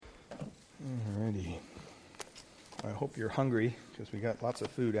Alrighty. I hope you're hungry because we got lots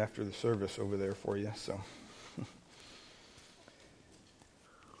of food after the service over there for you. So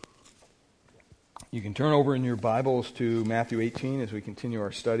you can turn over in your Bibles to Matthew 18 as we continue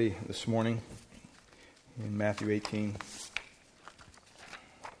our study this morning in Matthew 18.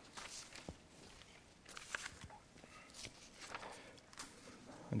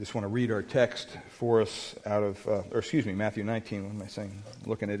 I just want to read our text for us out of, Matthew 19. What am I saying?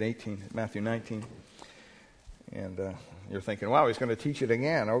 Looking at 18, Matthew 19. And you're thinking, wow, he's going to teach it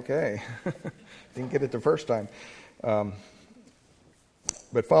again. Okay. Didn't get it the first time.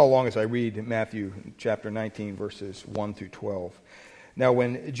 But follow along as I read Matthew chapter 19, verses 1 through 12. Now,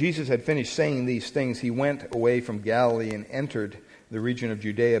 when Jesus had finished saying these things, he went away from Galilee and entered the region of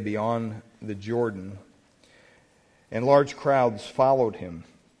Judea beyond the Jordan. And large crowds followed him,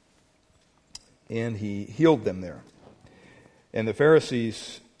 and he healed them there. And the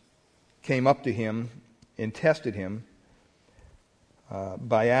Pharisees came up to him and tested him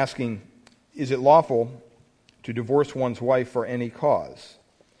by asking, "Is it lawful to divorce one's wife for any cause?"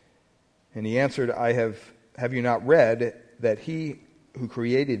 And he answered, have you not read that he who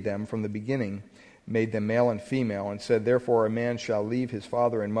created them from the beginning made them male and female, and said, therefore a man shall leave his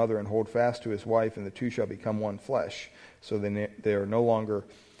father and mother and hold fast to his wife, and the two shall become one flesh. So then they are no longer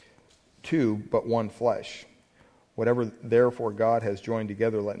two, but one flesh. Whatever therefore God has joined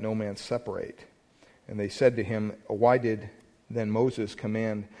together, let no man separate. And they said to him, why did then Moses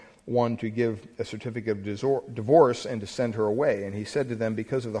command one to give a certificate of divorce and to send her away? And he said to them,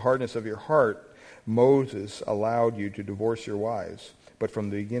 because of the hardness of your heart, Moses allowed you to divorce your wives. But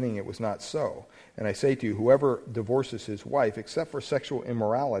from the beginning it was not so. And I say to you, whoever divorces his wife, except for sexual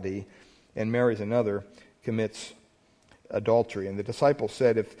immorality, and marries another, commits adultery. And the disciples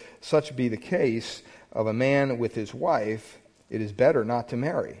said, if such be the case of a man with his wife, it is better not to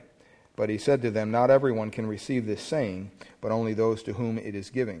marry. But he said to them, not everyone can receive this saying, but only those to whom it is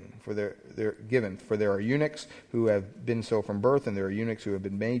given. For they're given. For there are eunuchs who have been so from birth, and there are eunuchs who have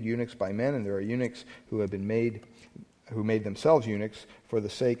been made eunuchs by men, and there are eunuchs who made themselves eunuchs for the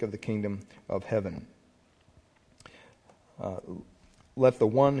sake of the kingdom of heaven. Let the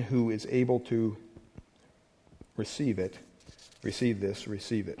one who is able to receive it.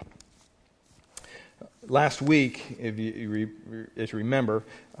 Last week, if you remember,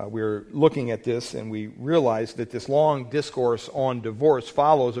 we were looking at this and we realized that this long discourse on divorce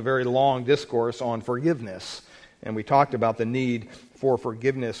follows a very long discourse on forgiveness. And we talked about the need for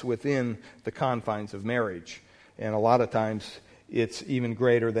forgiveness within the confines of marriage. And a lot of times it's even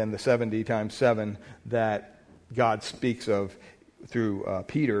greater than the 70 times 7 that God speaks of through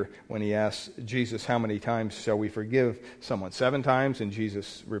Peter when he asks Jesus, how many times shall we forgive someone? 7 times, and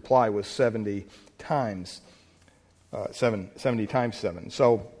Jesus' reply was 70 times. 70 times 7.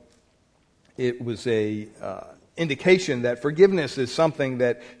 So it was a indication that forgiveness is something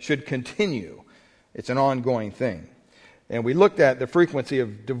that should continue. It's an ongoing thing. And we looked at the frequency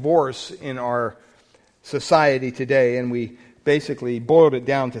of divorce in our society today, and we basically boiled it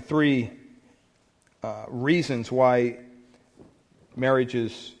down to 3 reasons why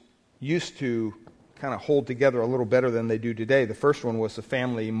marriages used to kind of hold together a little better than they do today. The first one was the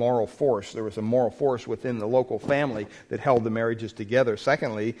family moral force. There was a moral force within the local family that held the marriages together.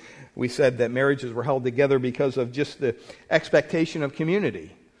 Secondly, we said that marriages were held together because of just the expectation of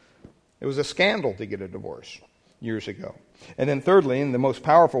community. It was a scandal to get a divorce years ago. And then thirdly, and the most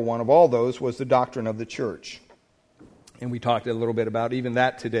powerful one of all those, was the doctrine of the church. And we talked a little bit about even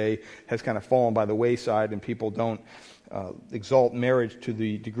that today has kind of fallen by the wayside, and people don't exalt marriage to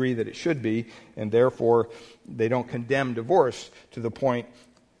the degree that it should be, and therefore they don't condemn divorce to the point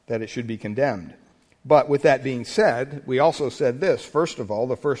that it should be condemned. But with that being said, we also said this. First of all,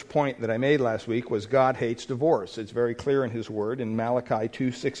 the first point that I made last week was God hates divorce. It's very clear in His Word. In Malachi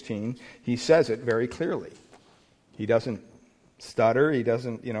 2:16, He says it very clearly. He doesn't stutter. He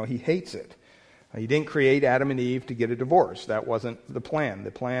doesn't, He hates it. He didn't create Adam and Eve to get a divorce. That wasn't the plan.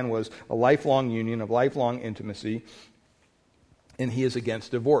 The plan was a lifelong union of lifelong intimacy, and He is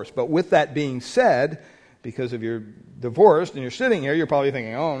against divorce. But with that being said, because if you're divorced and you're sitting here, you're probably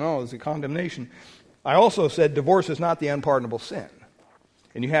thinking, oh no, it's a condemnation. I also said divorce is not the unpardonable sin.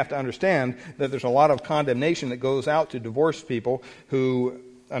 And you have to understand that there's a lot of condemnation that goes out to divorced people who,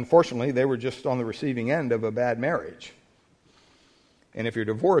 unfortunately, they were just on the receiving end of a bad marriage. And if you're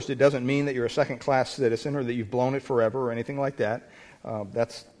divorced, it doesn't mean that you're a second-class citizen or that you've blown it forever or anything like that.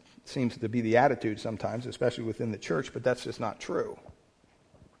 That seems to be the attitude sometimes, especially within the church, but that's just not true.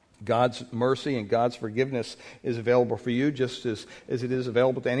 God's mercy and God's forgiveness is available for you just as it is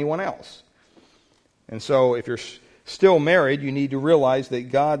available to anyone else. And so if you're still married, you need to realize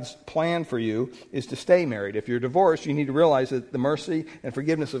that God's plan for you is to stay married. If you're divorced, you need to realize that the mercy and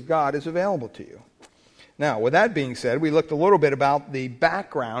forgiveness of God is available to you. Now, with that being said, we looked a little bit about the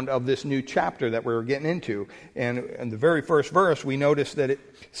background of this new chapter that we were getting into. And in the very first verse, we noticed that it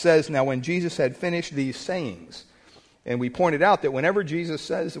says, "Now when Jesus had finished these sayings," and we pointed out that whenever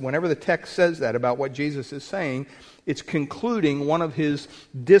the text says that about what Jesus is saying, it's concluding one of his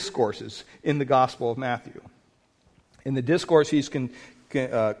discourses in the Gospel of Matthew. And the discourse he's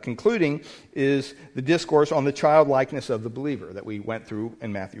concluding is the discourse on the childlikeness of the believer that we went through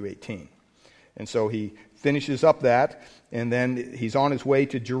in Matthew 18. And so he finishes up that, and then he's on his way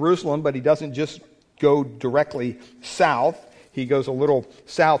to Jerusalem, but he doesn't just go directly south. He goes a little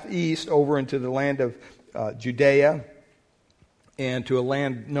southeast over into the land of Judea and to a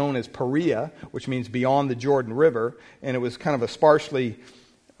land known as Perea, which means beyond the Jordan River. And it was kind of a sparsely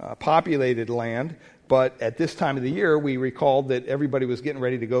populated land. But at this time of the year, we recalled that everybody was getting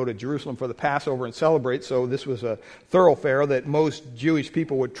ready to go to Jerusalem for the Passover and celebrate. So this was a thoroughfare that most Jewish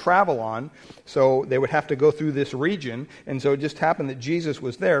people would travel on. So they would have to go through this region. And so it just happened that Jesus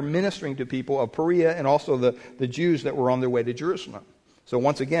was there ministering to people of Perea and also the Jews that were on their way to Jerusalem. So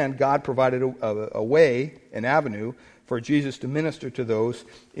once again, God provided a way, an avenue, for Jesus to minister to those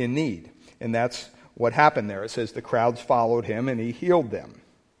in need. And that's what happened there. It says the crowds followed him and he healed them.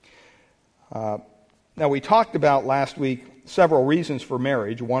 Now, we talked about last week several reasons for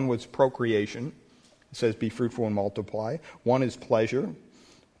marriage. One was procreation. It says, be fruitful and multiply. One is pleasure.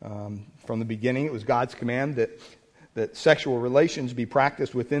 From the beginning, it was God's command that sexual relations be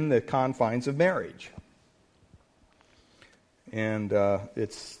practiced within the confines of marriage. And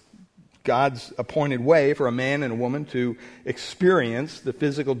it's God's appointed way for a man and a woman to experience the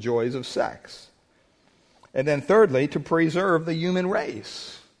physical joys of sex. And then thirdly, to preserve the human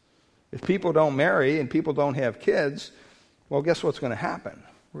race. If people don't marry and people don't have kids, well, guess what's going to happen?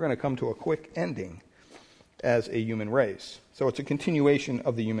 We're going to come to a quick ending as a human race. So it's a continuation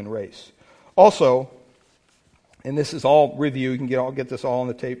of the human race. Also, and this is all review, you can get this all on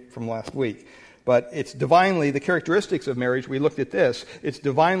the tape from last week, but it's divinely, the characteristics of marriage, we looked at this, it's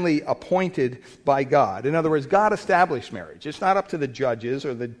divinely appointed by God. In other words, God established marriage. It's not up to the judges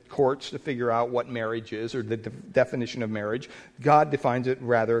or the courts to figure out what marriage is or the definition of marriage. God defines it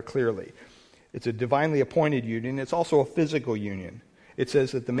rather clearly. It's a divinely appointed union. It's also a physical union. It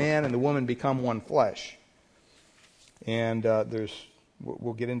says that the man and the woman become one flesh. And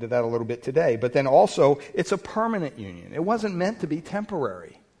we'll get into that a little bit today. But then also, it's a permanent union. It wasn't meant to be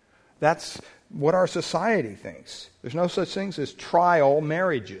temporary. That's what our society thinks. There's no such things as trial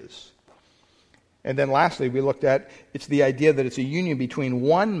marriages. And then lastly, we looked at, it's the idea that it's a union between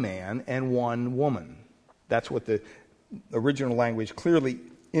one man and one woman. That's what the original language clearly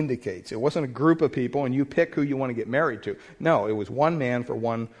indicates. It wasn't a group of people and you pick who you want to get married to. No, it was one man for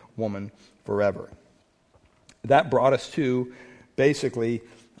one woman forever. That brought us to basically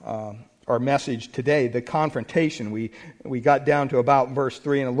our message today, the confrontation. We got down to about verse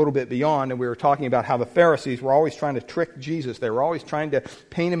 3 and a little bit beyond, and we were talking about how the Pharisees were always trying to trick Jesus. They were always trying to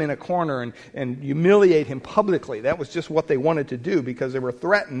paint him in a corner and humiliate him publicly. That was just what they wanted to do because they were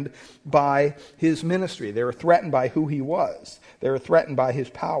threatened by his ministry. They were threatened by who he was. They were threatened by his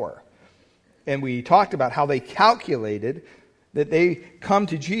power. And we talked about how they calculated that they come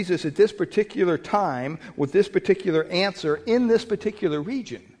to Jesus at this particular time with this particular answer in this particular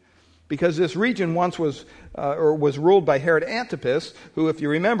region. Because this region once was ruled by Herod Antipas, who, if you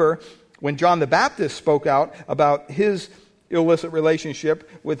remember, when John the Baptist spoke out about his illicit relationship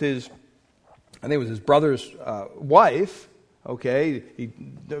with his brother's wife, okay, he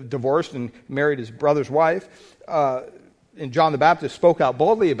divorced and married his brother's wife, and John the Baptist spoke out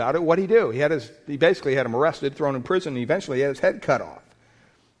boldly about it, what did he do? He basically had him arrested, thrown in prison, and eventually he had his head cut off.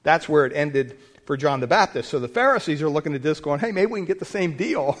 That's where it ended for John the Baptist. So the Pharisees are looking at this going, hey, maybe we can get the same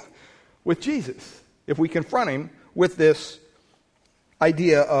deal with Jesus if we confront him with this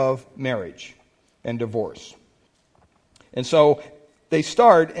idea of marriage and divorce. And so they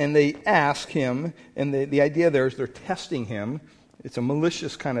start and they ask him, and the idea there is they're testing him. It's a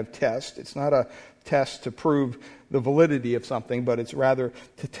malicious kind of test. It's not a test to prove the validity of something, but it's rather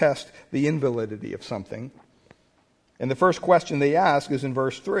to test the invalidity of something. And the first question they ask is in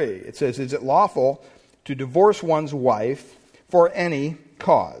verse 3. It says, is it lawful to divorce one's wife for any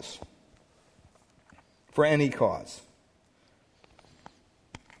cause? For any cause.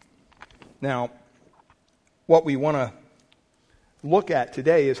 Now, what we want to look at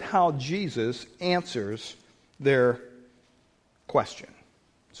today is how Jesus answers their question.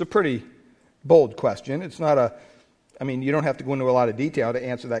 It's a pretty bold question. It's not you don't have to go into a lot of detail to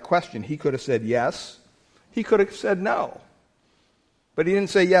answer that question. He could have said, yes, He could have said no. But he didn't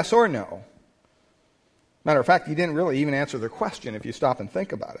say yes or no. Matter of fact, he didn't really even answer their question if you stop and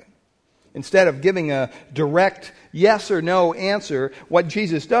think about it. Instead of giving a direct yes or no answer, what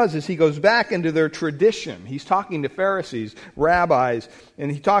Jesus does is he goes back into their tradition. He's talking to Pharisees, rabbis, and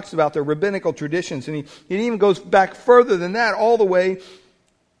he talks about their rabbinical traditions. And he even goes back further than that, all the way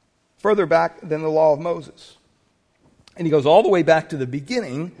further back than the law of Moses. And he goes all the way back to the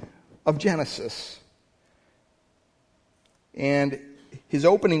beginning of Genesis. And his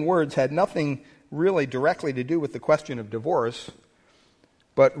opening words had nothing really directly to do with the question of divorce,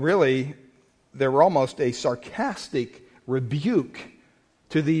 but really they were almost a sarcastic rebuke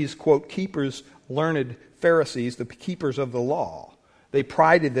to these, quote, keepers, learned Pharisees, the keepers of the law. They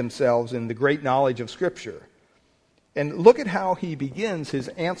prided themselves in the great knowledge of Scripture. And look at how he begins his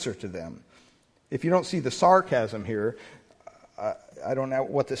answer to them. If you don't see the sarcasm here, I don't know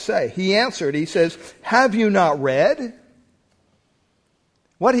what to say. He answered, he says, "Have you not read?"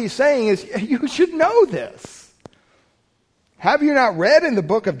 What he's saying is, you should know this. Have you not read in the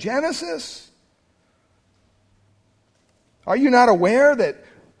book of Genesis? Are you not aware that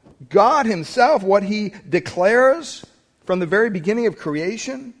God himself, what he declares from the very beginning of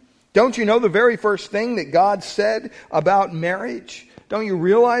creation? Don't you know the very first thing that God said about marriage? Don't you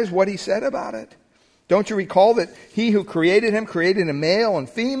realize what he said about it? Don't you recall that he who created him created a male and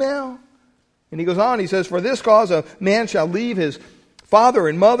female? And he goes on, he says, "For this cause a man shall leave his father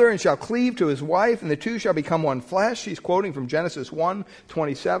and mother and shall cleave to his wife, and the two shall become one flesh." He's quoting from Genesis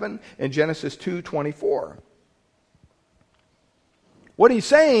 1:27 and Genesis 2:24. What he's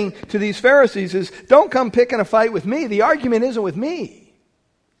saying to these Pharisees is, don't come picking a fight with me. The argument isn't with me.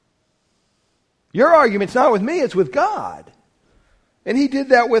 Your argument's not with me, it's with God. And he did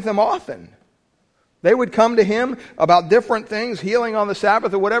that with them often. They would come to him about different things, healing on the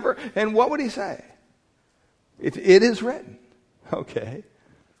Sabbath or whatever, and what would he say? It is written. Okay.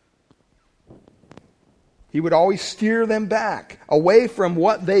 He would always steer them back away from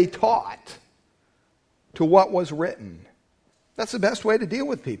what they taught to what was written. That's the best way to deal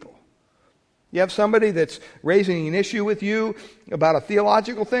with people. You have somebody that's raising an issue with you about a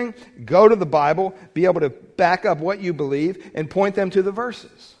theological thing, go to the Bible, be able to back up what you believe, and point them to the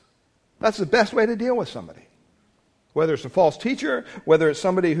verses. That's the best way to deal with somebody. Whether it's a false teacher, whether it's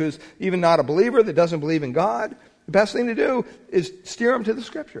somebody who's even not a believer that doesn't believe in God, the best thing to do is steer them to the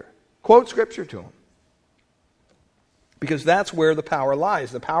Scripture. Quote Scripture to them. Because that's where the power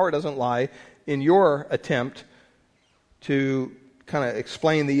lies. The power doesn't lie in your attempt to kind of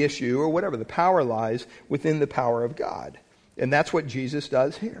explain the issue or whatever. The power lies within the power of God. And that's what Jesus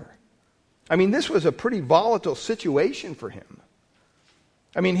does here. I mean, this was a pretty volatile situation for him.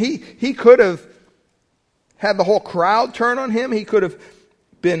 I mean, he could have had the whole crowd turn on him. He could have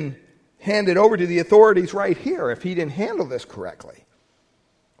been handed over to the authorities right here if he didn't handle this correctly.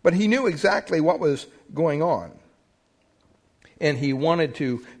 But he knew exactly what was going on. And he wanted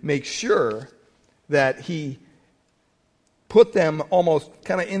to make sure that he put them almost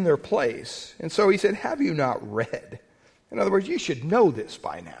kind of in their place. And so he said, "Have you not read?" In other words, you should know this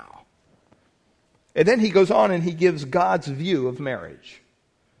by now. And then he goes on and he gives God's view of marriage.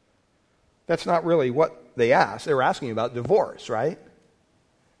 That's not really what they asked. They were asking about divorce, right?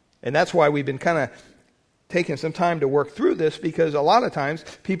 And that's why we've been kind of taking some time to work through this, because a lot of times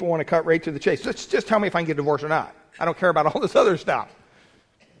people want to cut right to the chase. Just tell me if I can get a divorce or not. I don't care about all this other stuff.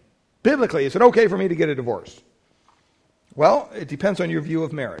 Biblically, is it okay for me to get a divorce? Well, it depends on your view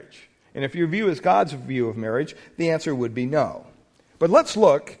of marriage. And if your view is God's view of marriage, the answer would be no. But let's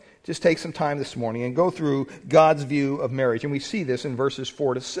just take some time this morning and go through God's view of marriage. And we see this in verses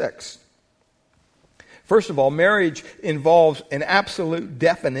 4 to 6. First of all, marriage involves an absolute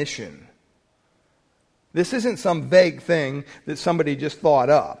definition. This isn't some vague thing that somebody just thought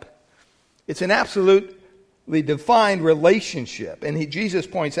up. It's an absolutely defined relationship. And Jesus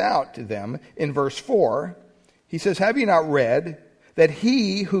points out to them in verse 4, he says, "Have you not read that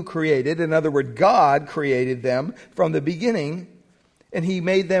he who created," in other words, God created them from the beginning, and he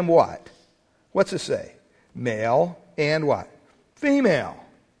made them what? What's it say? Male and what? Female.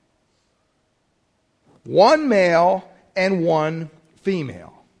 One male and one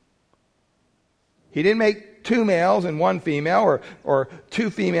female. He didn't make two males and one female, or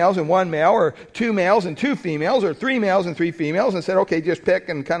two females and one male, or two males and two females, or three males and three females, and said, okay, just pick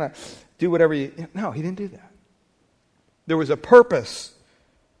and kind of do whatever you... No, he didn't do that. There was a purpose.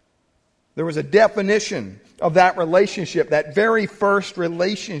 There was a definition of that relationship, that very first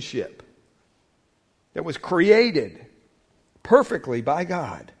relationship that was created perfectly by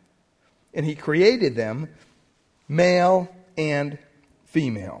God. And he created them male and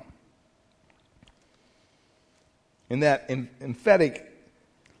female. And that emphatic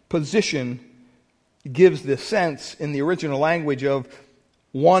position gives the sense in the original language of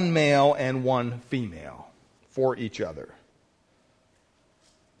one male and one female for each other.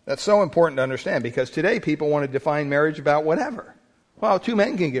 That's so important to understand, because today people want to define marriage about whatever. Well, two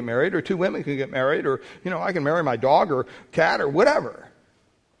men can get married, or two women can get married, or, I can marry my dog or cat or whatever.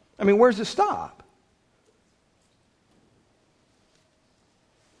 I mean, where's it stop?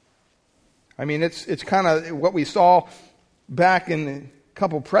 I mean, it's kind of what we saw back in a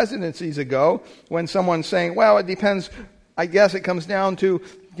couple presidencies ago when someone's saying, well, it depends, I guess it comes down to,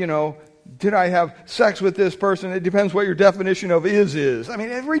 did I have sex with this person? It depends what your definition of is. I mean,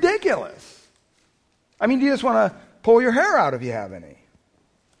 it's ridiculous. I mean, do you just want to pull your hair out if you have any?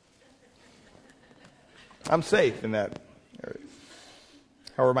 I'm safe in that area.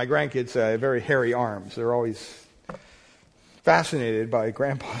 However, my grandkids have very hairy arms. They're always fascinated by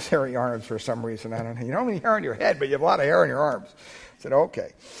Grandpa's hairy arms for some reason. I don't know. You don't have any hair on your head, but you have a lot of hair on your arms. I said,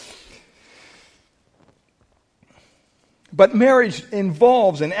 okay. But marriage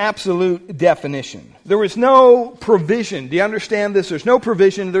involves an absolute definition. There is no provision. Do you understand this? There's no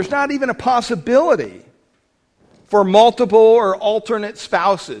provision. There's not even a possibility for multiple or alternate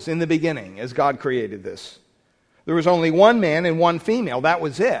spouses in the beginning as God created this. There was only one man and one female. That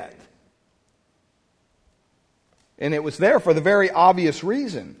was it. And it was there for the very obvious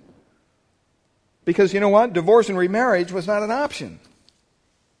reason. Because you know what? Divorce and remarriage was not an option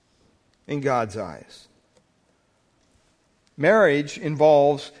in God's eyes. Marriage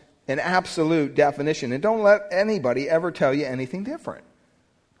involves an absolute definition. And don't let anybody ever tell you anything different.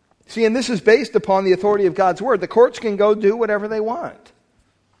 See, and this is based upon the authority of God's Word. The courts can go do whatever they want.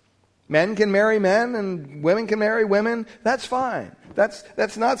 Men can marry men and women can marry women. That's fine.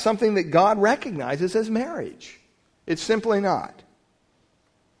 That's not something that God recognizes as marriage. It's simply not.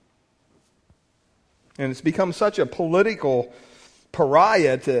 And it's become such a political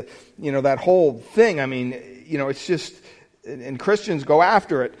pariah to, that whole thing. I mean, it's just, and Christians go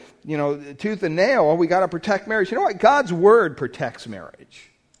after it, tooth and nail. Oh, we got to protect marriage. You know what? God's Word protects marriage.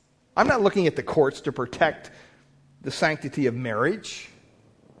 I'm not looking at the courts to protect the sanctity of marriage.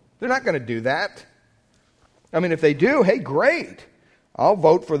 They're not going to do that. I mean, if they do, hey, great. I'll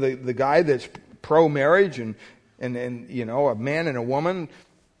vote for the guy that's pro-marriage and a man and a woman,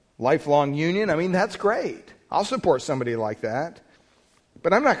 lifelong union. I mean, that's great. I'll support somebody like that.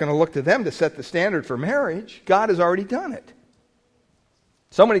 But I'm not going to look to them to set the standard for marriage. God has already done it.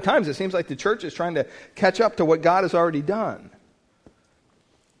 So many times it seems like the church is trying to catch up to what God has already done.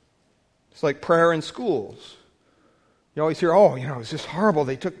 It's like prayer in schools. You always hear, it's just horrible.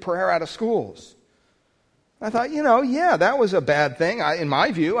 They took prayer out of schools. I thought, yeah, that was a bad thing. In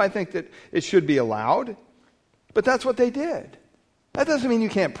my view, I think that it should be allowed. But that's what they did. That doesn't mean you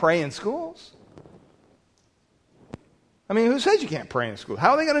can't pray in schools. I mean, who says you can't pray in school?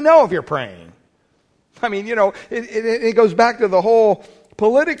 How are they going to know if you're praying? I mean, it goes back to the whole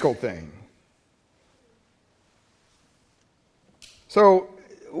political thing. So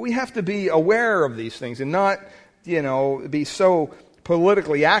we have to be aware of these things and not, be so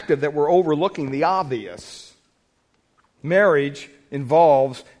politically active that we're overlooking the obvious. Marriage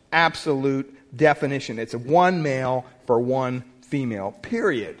involves absolute definition. It's one male for one female,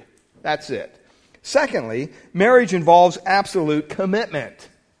 period. That's it. Secondly, marriage involves absolute commitment.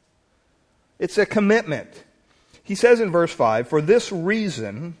 It's a commitment. He says in verse 5, for this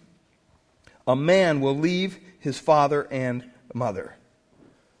reason, a man will leave his father and mother.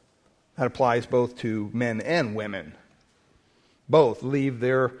 That applies both to men and women. Both leave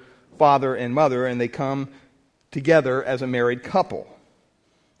their father and mother, and they come together as a married couple.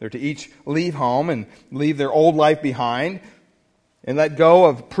 They're to each leave home and leave their old life behind and let go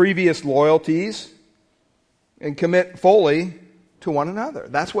of previous loyalties and commit fully to one another.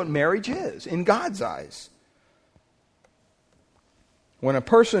 That's what marriage is in God's eyes. When a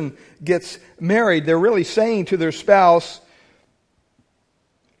person gets married, they're really saying to their spouse,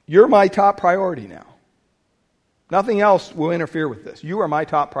 you're my top priority now. Nothing else will interfere with this. You are my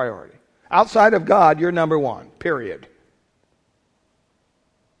top priority. Outside of God, you're number one, period.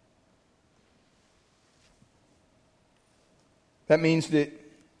 That means that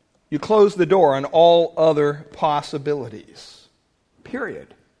you close the door on all other possibilities.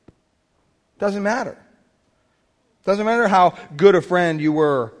 Period. Doesn't matter. Doesn't matter how good a friend you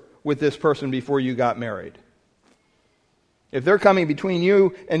were with this person before you got married. If they're coming between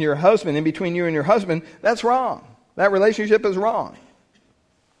you and your husband, in between you and your husband, that's wrong. That relationship is wrong.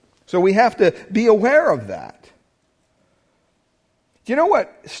 So we have to be aware of that. Do you know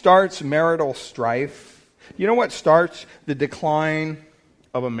what starts marital strife? You know what starts the decline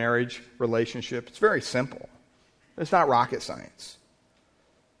of a marriage relationship? It's very simple. It's not rocket science.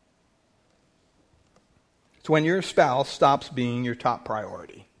 It's when your spouse stops being your top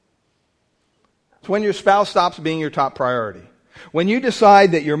priority. It's when your spouse stops being your top priority. When you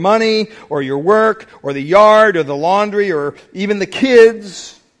decide that your money or your work or the yard or the laundry or even the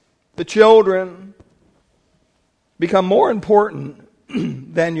kids, the children, become more important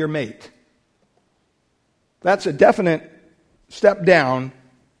than your mate. That's a definite step down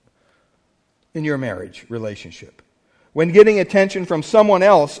in your marriage relationship. When getting attention from someone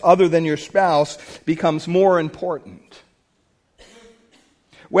else other than your spouse becomes more important.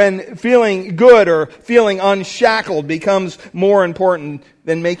 When feeling good or feeling unshackled becomes more important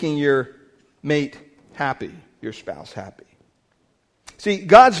than making your mate happy, your spouse happy. See,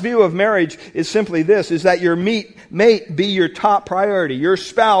 God's view of marriage is simply this, is that your mate be your top priority. Your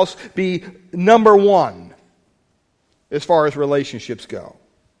spouse be number one as far as relationships go.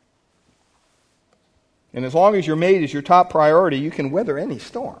 And as long as your mate is your top priority, you can weather any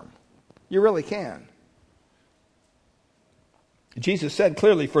storm. You really can. Jesus said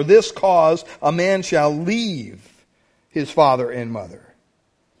clearly, for this cause a man shall leave his father and mother.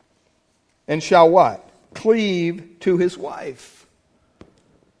 And shall what? Cleave to his wife.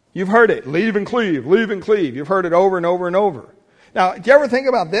 You've heard it. Leave and cleave, leave and cleave. You've heard it over and over and over. Now, do you ever think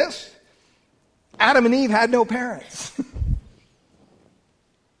about this? Adam and Eve had no parents.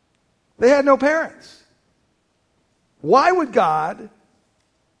 They had no parents. Why would God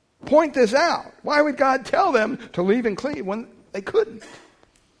point this out? Why would God tell them to leave and cleave when they couldn't?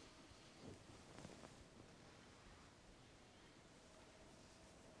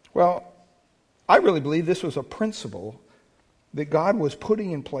 Well, I really believe this was a principle that God was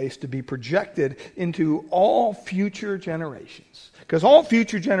putting in place to be projected into all future generations. Because all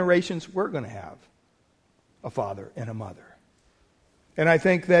future generations, we're going to have a father and a mother. And I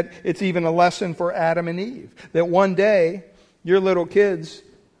think that it's even a lesson for Adam and Eve. That one day, your little kids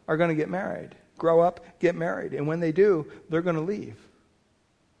are going to get married. Grow up, get married. And when they do, they're going to leave.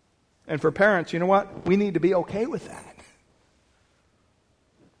 And for parents, you know what? We need to be okay with that.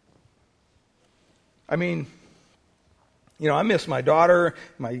 I mean, I miss my daughter,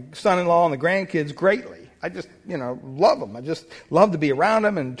 my son-in-law, and the grandkids greatly. I just, love them. I just love to be around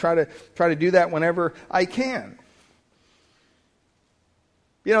them and try to do that whenever I can.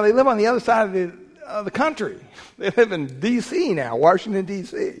 They live on the other side of the country. They live in D.C. now, Washington,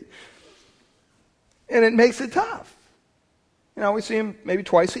 D.C. And it makes it tough. We see them maybe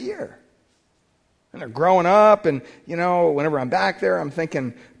twice a year. And they're growing up, and, whenever I'm back there, I'm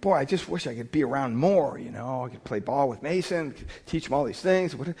thinking, boy, I just wish I could be around more, I could play ball with Mason, teach him all these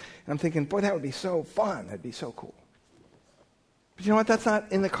things. And I'm thinking, boy, that would be so fun. That'd be so cool. But you know what? That's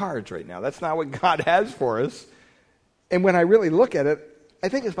not in the cards right now. That's not what God has for us. And when I really look at it, I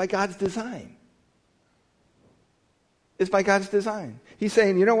think it's by God's design. It's by God's design. He's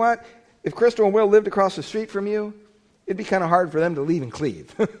saying, you know what? If Crystal and Will lived across the street from you, it'd be kind of hard for them to leave and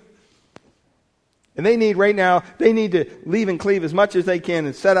cleave. And they need to leave and cleave as much as they can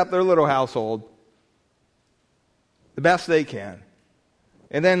and set up their little household the best they can.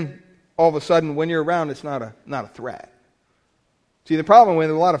 And then all of a sudden, when you're around, it's not a threat. See, the problem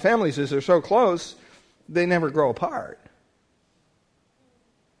with a lot of families is they're so close, they never grow apart.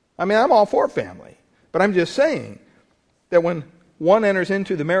 I mean, I'm all for family, but I'm just saying that when one enters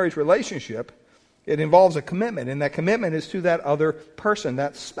into the marriage relationship, it involves a commitment, and that commitment is to that other person,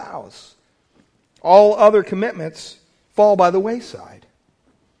 that spouse. All other commitments fall by the wayside.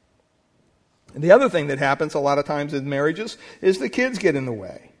 And the other thing that happens a lot of times in marriages is the kids get in the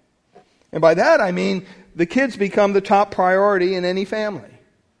way. And by that I mean the kids become the top priority in any family.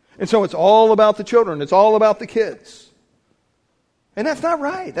 And so it's all about the children. It's all about the kids. And that's not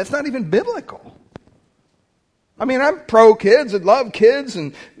right. That's not even biblical. I mean, I'm pro kids and love kids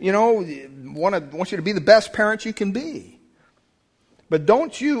and, want you to be the best parent you can be. But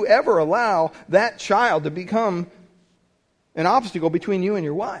don't you ever allow that child to become an obstacle between you and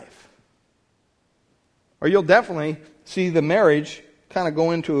your wife. Or you'll definitely see the marriage kind of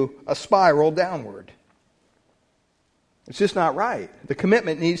go into a spiral downward. It's just not right. The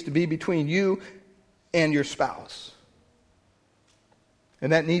commitment needs to be between you and your spouse.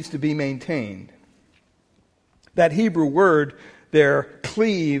 And that needs to be maintained. That Hebrew word there,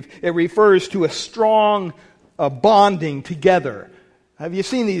 cleave, it refers to a strong bonding together. Have you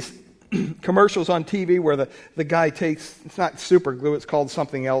seen these commercials on TV where the guy takes, it's not super glue, it's called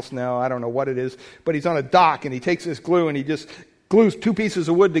something else now, I don't know what it is, but he's on a dock and he takes this glue and he just glues two pieces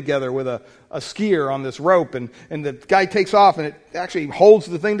of wood together with a skier on this rope, and the guy takes off and it actually holds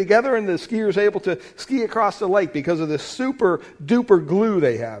the thing together, and the skier is able to ski across the lake because of this super duper glue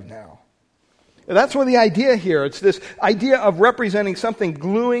they have now. That's what the idea here. It's this idea of representing something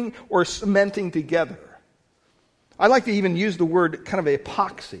gluing or cementing together. I like to even use the word kind of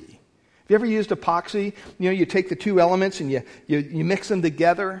epoxy. Have you ever used epoxy? You take the two elements and you mix them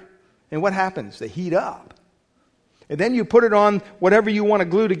together, and what happens? They heat up. And then you put it on whatever you want to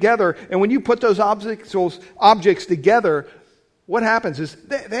glue together, and when you put those objects together, what happens is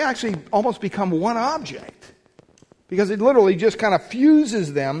they actually almost become one object. Because it literally just kind of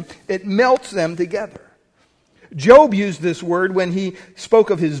fuses them, it melts them together. Job used this word when he spoke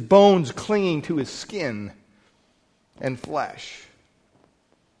of his bones clinging to his skin and flesh.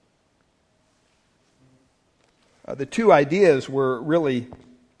 The two ideas were really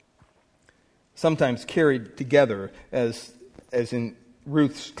sometimes carried together as in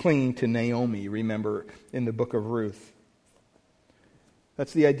Ruth's clinging to Naomi, remember, in the book of Ruth.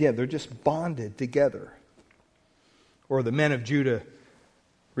 That's the idea. They're just bonded together. Or the men of Judah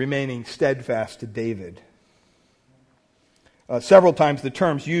remaining steadfast to David. Several times the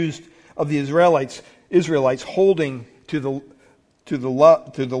terms used of the Israelites holding to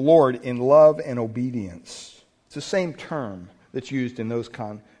the Lord in love and obedience. It's the same term that's used in those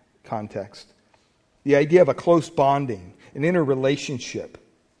contexts. The idea of a close bonding, an interrelationship.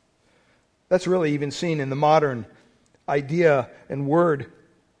 That's really even seen in the modern idea and word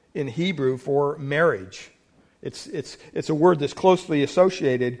in Hebrew for marriage. It's a word that's closely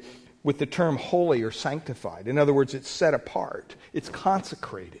associated with the term holy or sanctified. In other words, it's set apart. It's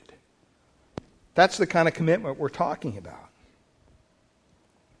consecrated. That's the kind of commitment we're talking about.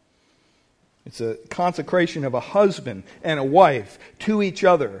 It's a consecration of a husband and a wife to each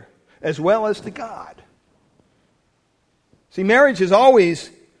other as well as to God. See, marriage is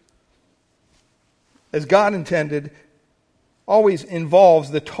always, as God intended, always involves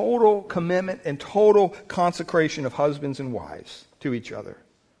the total commitment and total consecration of husbands and wives to each other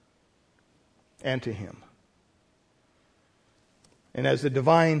and to Him. And as the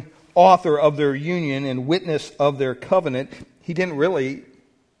divine author of their union and witness of their covenant, He didn't really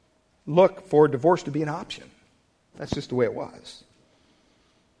look for divorce to be an option. That's just the way it was.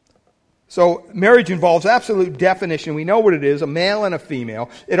 So marriage involves absolute definition. We know what it is, a male and a female.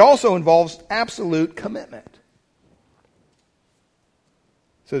 It also involves absolute commitment.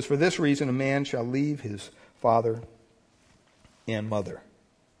 It says, for this reason a man shall leave his father and mother.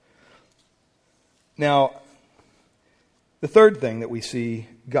 Now, the third thing that we see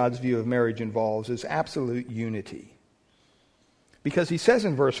God's view of marriage involves is absolute unity. Because he says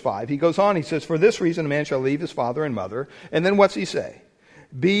in verse 5, he goes on, he says, for this reason a man shall leave his father and mother. And then what's he say?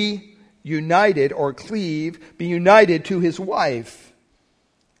 Be united or cleave, be united to his wife.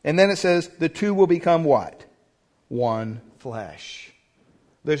 And then it says, the two will become what? One flesh.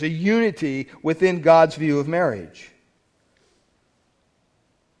 There's a unity within God's view of marriage.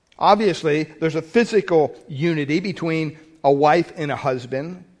 Obviously, there's a physical unity between a wife and a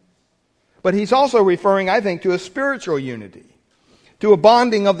husband. But he's also referring, I think, to a spiritual unity, to a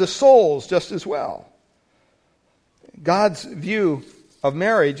bonding of the souls just as well. God's view of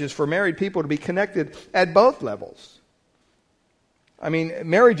marriage is for married people to be connected at both levels. I mean,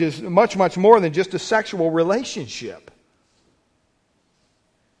 marriage is much, much more than just a sexual relationship.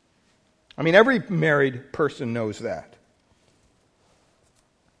 I mean, every married person knows that.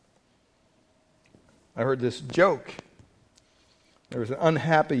 I heard this joke. There was an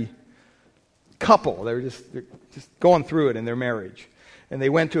unhappy couple. They're just going through it in their marriage. And they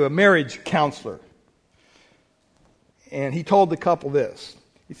went to a marriage counselor. And he told the couple this.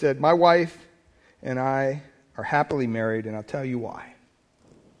 He said, my wife and I are happily married, and I'll tell you why.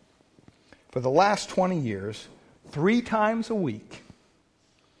 For the last 20 years, 3 times a week,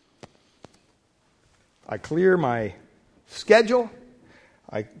 I clear my schedule,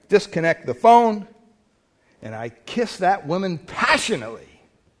 I disconnect the phone, and I kiss that woman passionately.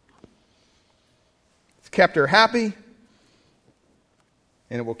 It's kept her happy,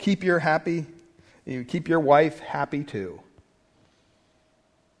 and it will keep you happy. You keep your wife happy too.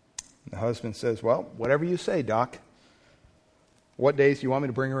 The husband says, well, whatever you say, Doc. What days do you want me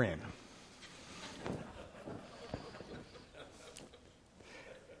to bring her in?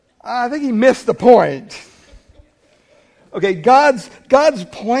 I think he missed the point. Okay, God's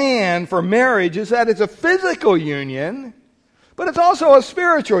plan for marriage is that it's a physical union, but it's also a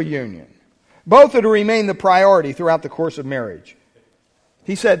spiritual union. Both are to remain the priority throughout the course of marriage.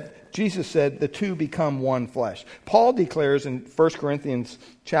 Jesus said, the two become one flesh. Paul declares in 1 Corinthians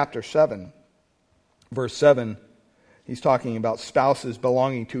chapter 7, verse 7, He's talking about spouses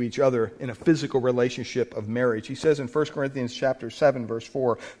belonging to each other in a physical relationship of marriage. He says in 1 Corinthians chapter 7, verse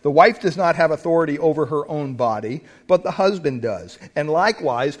 4, "The wife does not have authority over her own body, but the husband does. And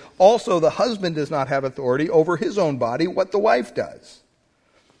likewise, also the husband does not have authority over his own body, what the wife does."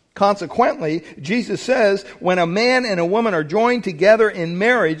 Consequently, Jesus says, when a man and a woman are joined together in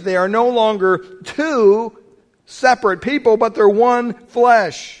marriage, they are no longer two separate people, but they're one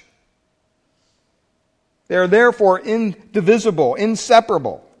flesh. They are therefore indivisible,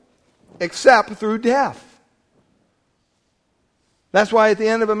 inseparable, except through death. That's why at the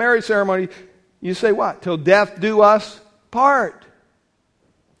end of a marriage ceremony, you say what? "Till death do us part."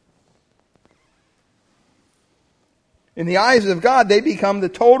 In the eyes of God, they become the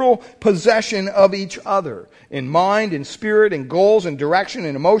total possession of each other. In mind, in spirit, in goals, in direction,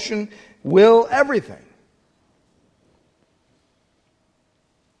 in emotion, will, everything.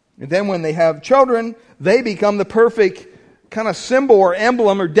 And then when they have children, they become the perfect kind of symbol or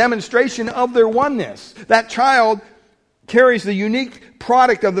emblem or demonstration of their oneness. That child carries the unique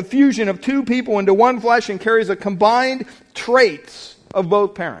product of the fusion of two people into one flesh and carries the combined traits of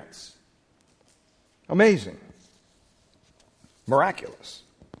both parents. Amazing. Miraculous.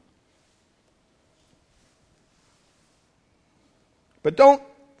 But don't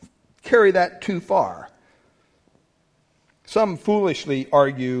carry that too far. Some foolishly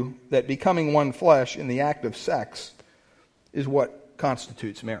argue that becoming one flesh in the act of sex is what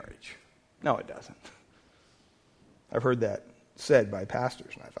constitutes marriage. No, it doesn't. I've heard that said by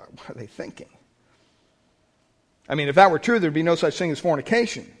pastors, and I thought, what are they thinking? I mean, if that were true, there'd be no such thing as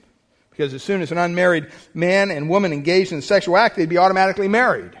fornication. Because as soon as an unmarried man and woman engaged in a sexual act, they'd be automatically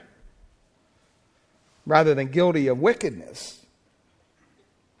married, rather than guilty of wickedness.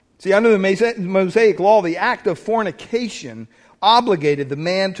 See, under the Mosaic law, the act of fornication obligated the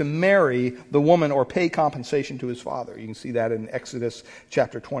man to marry the woman or pay compensation to his father. You can see that in Exodus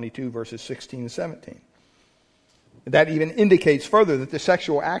chapter 22, verses 16 and 17. That even indicates further that the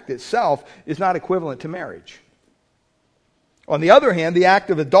sexual act itself is not equivalent to marriage. On the other hand, the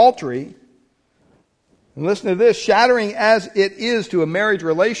act of adultery, and listen to this, shattering as it is to a marriage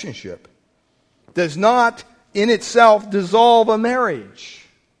relationship, does not in itself dissolve a marriage.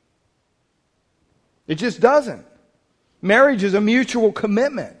 It just doesn't. Marriage is a mutual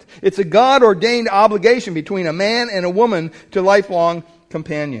commitment. It's a God-ordained obligation between a man and a woman to lifelong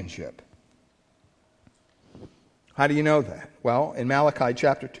companionship. How do you know that? Well, in Malachi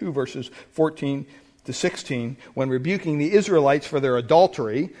chapter 2, verses 14 to 16, when rebuking the Israelites for their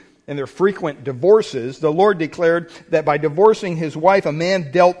adultery and their frequent divorces, the Lord declared that by divorcing his wife, a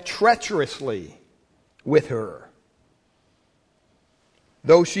man dealt treacherously with her,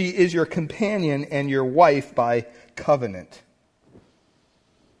 though she is your companion and your wife by covenant.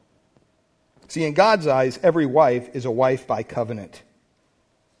 See, in God's eyes, every wife is a wife by covenant.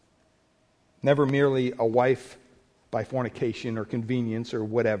 Never merely a wife by fornication or convenience or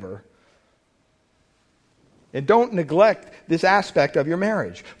whatever. And don't neglect this aspect of your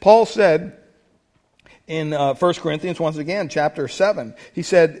marriage. Paul said in 1 Corinthians, once again, chapter 7, he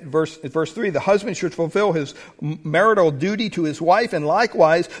said, verse 3, the husband should fulfill his marital duty to his wife, and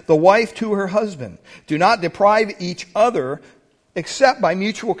likewise the wife to her husband. Do not deprive each other except by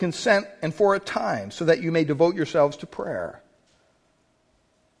mutual consent and for a time, so that you may devote yourselves to prayer.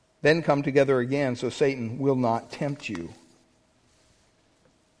 Then come together again, so Satan will not tempt you.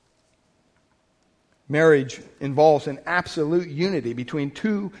 Marriage involves an absolute unity between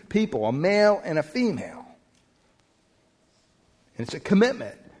two people, a male and a female. And it's a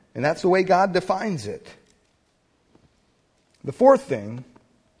commitment, and that's the way God defines it. The fourth thing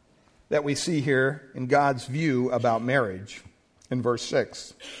that we see here in God's view about marriage, in verse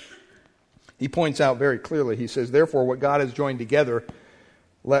 6, he points out very clearly, he says, therefore what God has joined together,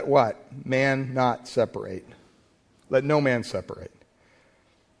 let what? Man not separate. Let no man separate.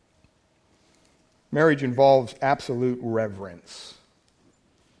 Marriage involves absolute reverence.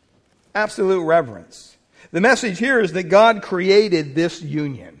 Absolute reverence. The message here is that God created this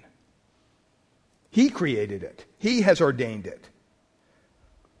union. He created it. He has ordained it.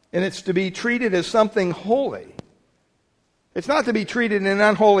 And it's to be treated as something holy. It's not to be treated in an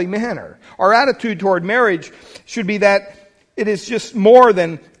unholy manner. Our attitude toward marriage should be that it is just more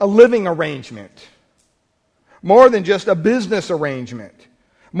than a living arrangement. More than just a business arrangement.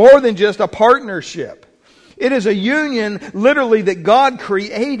 More than just a partnership. It is a union literally that God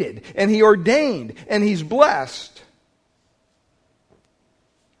created and He ordained and He's blessed.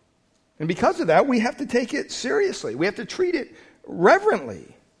 And because of that, we have to take it seriously. We have to treat it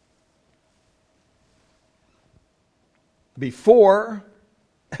reverently. Before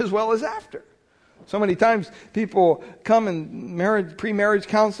as well as after. So many times people come and pre-marriage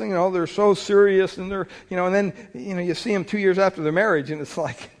counseling, they're so serious and they're, and then, you see them 2 years after their marriage and it's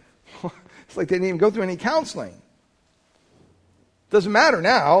like they didn't even go through any counseling. Doesn't matter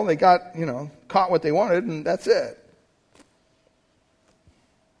now. They got, caught what they wanted and that's it.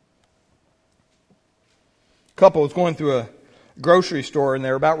 A couple was going through a grocery store and they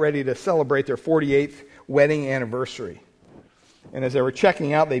were about ready to celebrate their 48th wedding anniversary. And as they were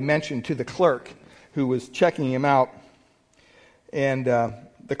checking out, they mentioned to the clerk who was checking him out, and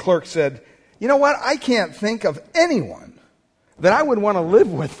the clerk said, "You know what? I can't think of anyone that I would want to live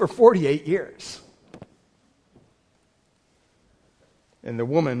with for 48 years." And the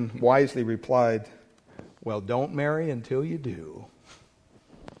woman wisely replied, "Well, don't marry until you do."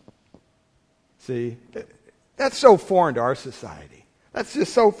 See, that's so foreign to our society. That's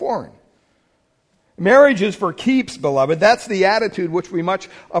just so foreign. Marriage is for keeps, beloved. That's the attitude which we must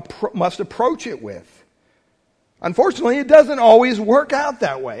approach it with. Unfortunately, it doesn't always work out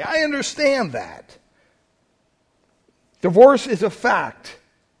that way. I understand that. Divorce is a fact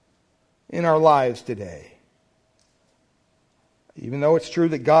in our lives today. Even though it's true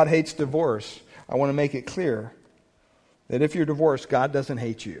that God hates divorce, I want to make it clear that if you're divorced, God doesn't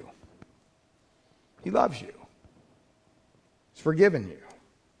hate you. He loves you. He's forgiven you.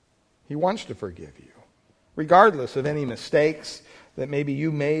 He wants to forgive you, regardless of any mistakes that maybe you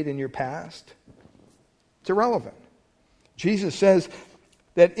made in your past. It's irrelevant. Jesus says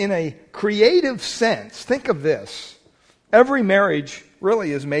that in a creative sense, think of this, every marriage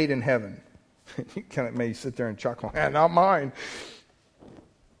really is made in heaven. You kind of may sit there and chuckle, not mine.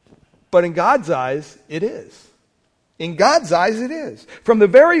 But in God's eyes, it is. In God's eyes, it is. From the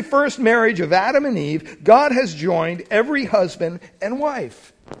very first marriage of Adam and Eve, God has joined every husband and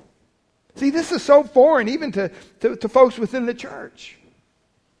wife. See, this is so foreign even to folks within the church.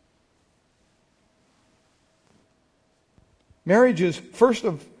 Marriage is, first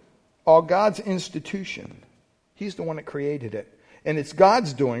of all, God's institution. He's the one that created it. And it's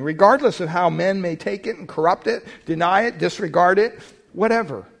God's doing, regardless of how men may take it and corrupt it, deny it, disregard it,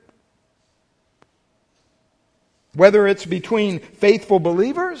 whatever. Whether it's between faithful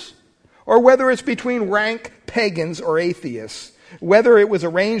believers or whether it's between rank pagans or atheists. Whether it was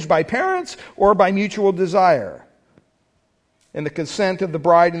arranged by parents or by mutual desire. And the consent of the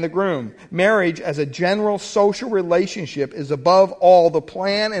bride and the groom. Marriage as a general social relationship is above all the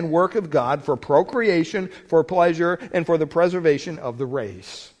plan and work of God for procreation, for pleasure, and for the preservation of the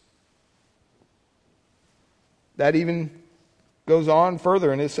race. That even goes on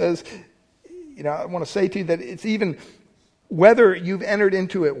further and it says, I want to say to you that it's even whether you've entered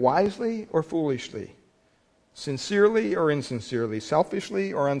into it wisely or foolishly. Sincerely or insincerely,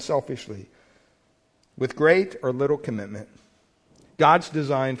 selfishly or unselfishly, with great or little commitment. God's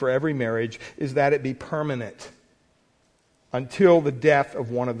design for every marriage is that it be permanent until the death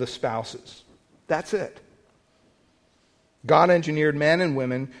of one of the spouses. That's it. God engineered men and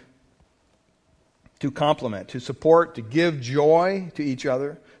women to complement, to support, to give joy to each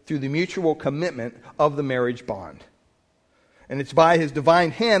other through the mutual commitment of the marriage bond. And it's by His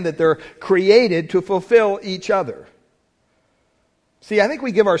divine hand that they're created to fulfill each other. See, I think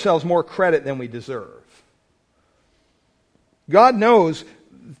we give ourselves more credit than we deserve. God knows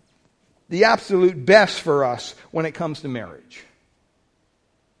the absolute best for us when it comes to marriage.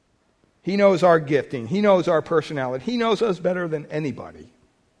 He knows our gifting. He knows our personality. He knows us better than anybody,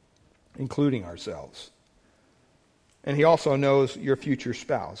 including ourselves. And He also knows your future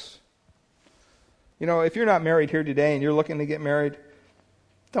spouse. If you're not married here today and you're looking to get married,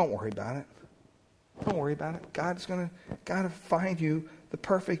 don't worry about it. Don't worry about it. God's going to find you the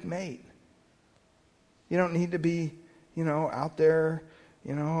perfect mate. You don't need to be, out there,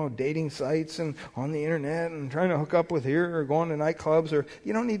 dating sites and on the internet and trying to hook up with here or going to nightclubs.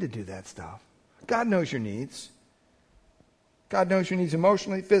 You don't need to do that stuff. God knows your needs. God knows your needs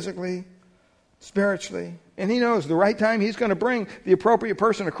emotionally, physically, spiritually. And He knows the right time He's going to bring the appropriate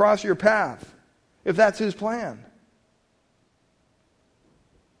person across your path. If that's His plan.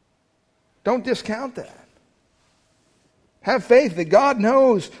 Don't discount that. Have faith that God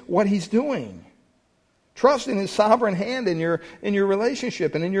knows what He's doing. Trust in His sovereign hand in your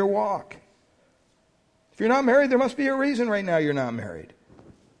relationship and in your walk. If you're not married, there must be a reason right now you're not married.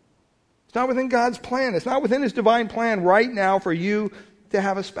 It's not within God's plan. It's not within His divine plan right now for you to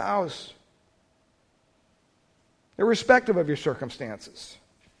have a spouse. Irrespective of your circumstances.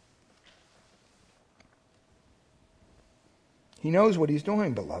 He knows what He's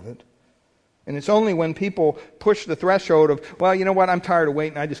doing, beloved. And it's only when people push the threshold of, well, you know what, I'm tired of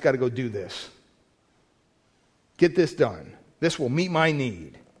waiting, I just got to go do this. Get this done. This will meet my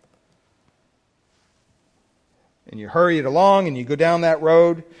need. And you hurry it along and you go down that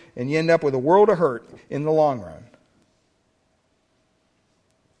road and you end up with a world of hurt in the long run.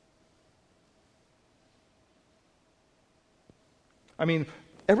 I mean,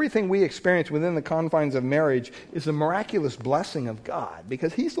 everything we experience within the confines of marriage is a miraculous blessing of God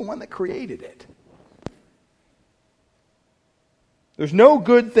because He's the one that created it. There's no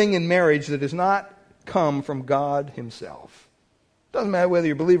good thing in marriage that does not come from God Himself. Doesn't matter whether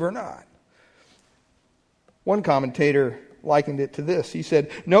you believe or not. One commentator likened it to this. He said,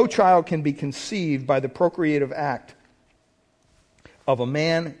 "No child can be conceived by the procreative act of a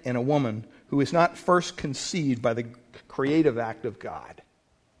man and a woman who is not first conceived by the creative act of God."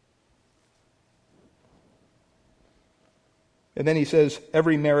 And then he says,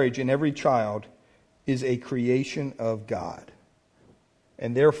 every marriage and every child is a creation of God.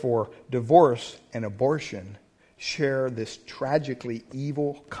 And therefore, divorce and abortion share this tragically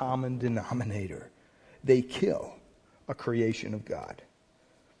evil common denominator. They kill a creation of God.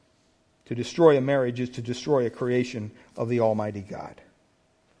 To destroy a marriage is to destroy a creation of the Almighty God.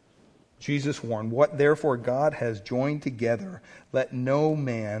 Jesus warned, "What therefore God has joined together, let no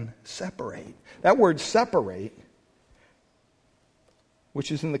man separate." That word separate,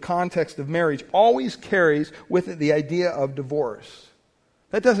 which is in the context of marriage, always carries with it the idea of divorce.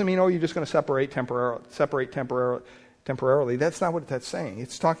 That doesn't mean, you're just going to separate temporarily. That's not what that's saying.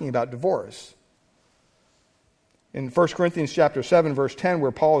 It's talking about divorce. In 1 Corinthians chapter 7, verse 10,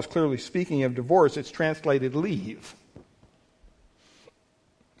 where Paul is clearly speaking of divorce, it's translated leave.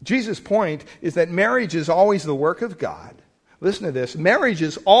 Jesus' point is that marriage is always the work of God. Listen to this. Marriage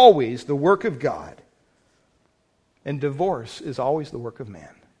is always the work of God. And divorce is always the work of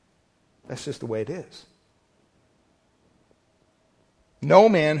man. That's just the way it is. No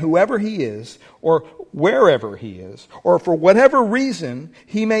man, whoever he is, or wherever he is, or for whatever reason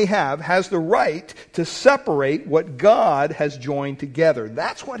he may have, has the right to separate what God has joined together.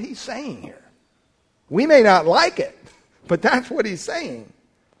 That's what he's saying here. We may not like it, but that's what he's saying.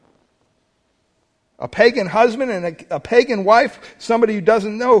 A pagan husband and a pagan wife, somebody who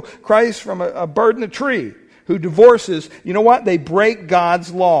doesn't know Christ from a bird in a tree, who divorces, you know what? They break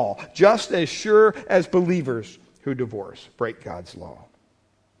God's law, just as sure as believers who divorce break God's law.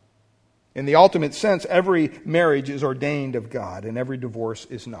 In the ultimate sense, every marriage is ordained of God, and every divorce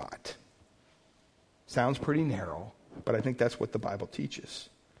is not. Sounds pretty narrow, but I think that's what the Bible teaches.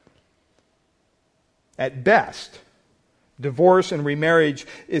 At best, divorce and remarriage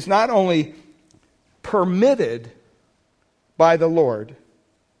is not only permitted by the Lord,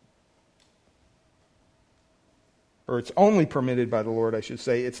 or it's only permitted by the Lord, I should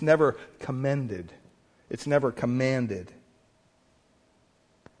say. It's never commended. It's never commanded.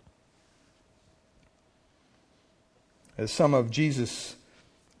 As some of Jesus'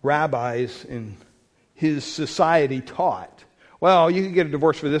 rabbis in his society taught, well, you can get a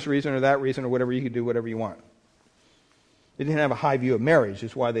divorce for this reason or that reason or whatever. You can do whatever you want. They didn't have a high view of marriage.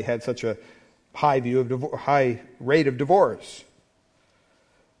 That's why they had such a high rate of divorce.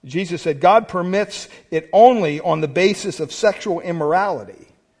 Jesus said God permits it only on the basis of sexual immorality.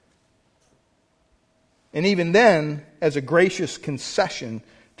 And even then, as a gracious concession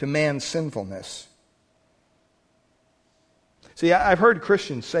to man's sinfulness. See, I've heard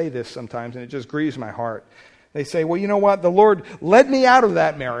Christians say this sometimes, and it just grieves my heart. They say, well, you know what? The Lord led me out of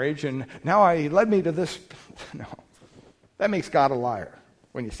that marriage, and now He led me to this. No. That makes God a liar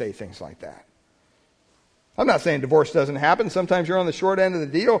when you say things like that. I'm not saying divorce doesn't happen. Sometimes you're on the short end of the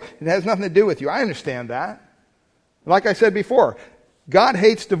deal. It has nothing to do with you. I understand that. Like I said before, God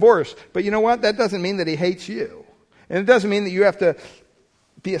hates divorce. But you know what? That doesn't mean that He hates you. And it doesn't mean that you have to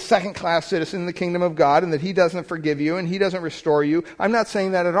be a second-class citizen in the kingdom of God and that He doesn't forgive you and He doesn't restore you. I'm not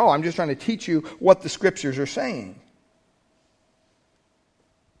saying that at all. I'm just trying to teach you what the Scriptures are saying.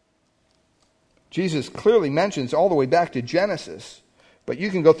 Jesus clearly mentions all the way back to Genesis. But you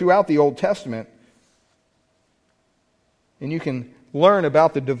can go throughout the Old Testament and you can learn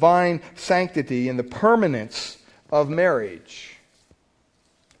about the divine sanctity and the permanence of marriage.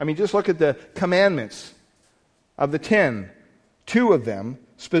 I mean, just look at the commandments of the 10. 2 of them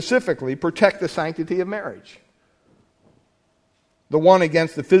specifically protect the sanctity of marriage. The one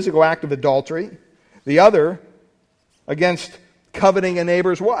against the physical act of adultery, the other against coveting a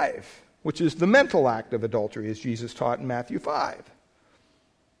neighbor's wife, which is the mental act of adultery, as Jesus taught in Matthew 5. As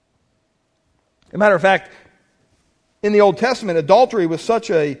a matter of fact, in the Old Testament, adultery was such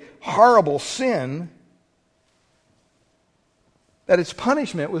a horrible sin that its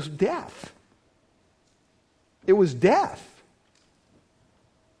punishment was death. It was death.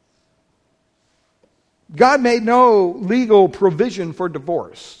 God made no legal provision for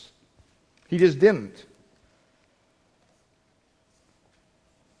divorce. He just didn't.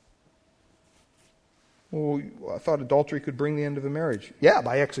 Well, I thought adultery could bring the end of a marriage. Yeah,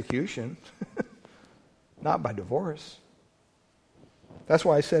 by execution, not by divorce. That's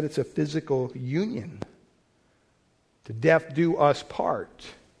why I said it's a physical union. To death do us part.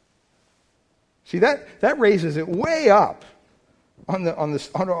 See, that raises it way up on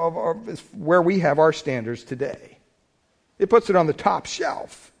where we have our standards today. It puts it on the top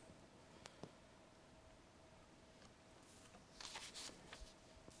shelf.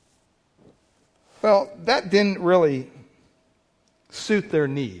 Well, that didn't really suit their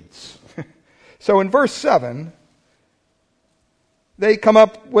needs. So in verse 7, they come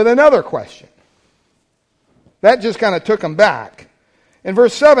up with another question. That just kind of took them back. In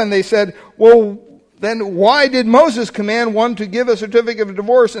verse 7, they said, well, then why did Moses command one to give a certificate of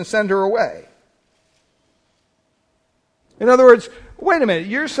divorce and send her away? In other words, wait a minute,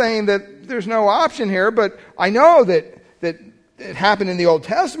 you're saying that there's no option here, but I know that it happened in the Old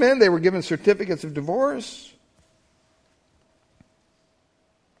Testament. They were given certificates of divorce.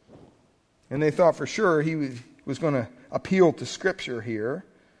 And they thought for sure he was going to appeal to Scripture here.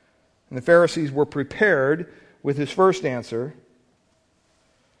 And the Pharisees were prepared with his first answer.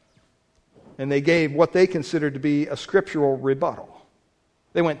 And they gave what they considered to be a scriptural rebuttal.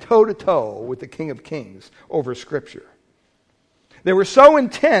 They went toe-to-toe with the King of Kings over Scripture. They were so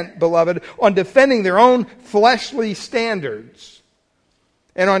intent, beloved, on defending their own fleshly standards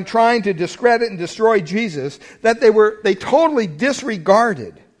and on trying to discredit and destroy Jesus that they totally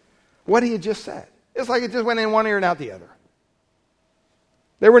disregarded what he had just said. It's like it just went in one ear and out the other.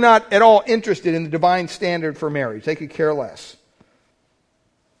 They were not at all interested in the divine standard for marriage. They could care less.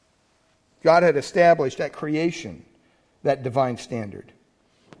 God had established at creation that divine standard.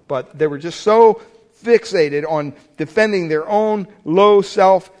 But they were just so fixated on defending their own low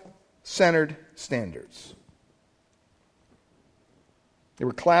self-centered standards. They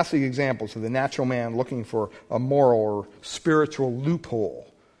were classic examples of the natural man looking for a moral or spiritual loophole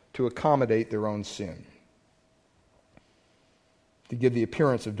to accommodate their own sin, to give the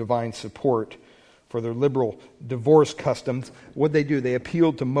appearance of divine support for their liberal divorce customs. What did they do? They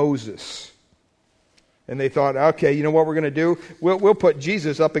appealed to Moses. And they thought, okay, you know what we're going to do? We'll put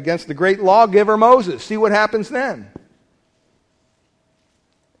Jesus up against the great lawgiver Moses. See what happens then.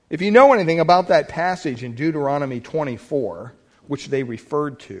 If you know anything about that passage in Deuteronomy 24, which they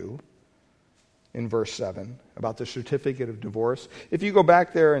referred to in verse 7, about the certificate of divorce, if you go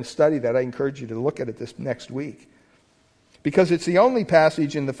back there and study that, I encourage you to look at it this next week. Because it's the only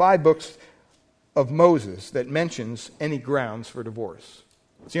passage in the 5 books of Moses that mentions any grounds for divorce.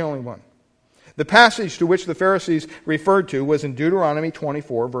 It's the only one. The passage to which the Pharisees referred to was in Deuteronomy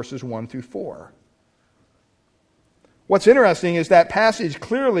 24, verses 1 through 4. What's interesting is that passage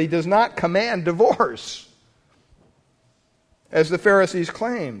clearly does not command divorce, as the Pharisees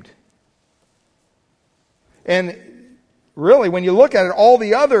claimed. And really, when you look at it, all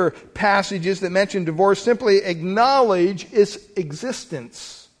the other passages that mention divorce simply acknowledge its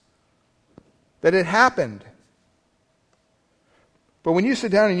existence, that it happened. But when you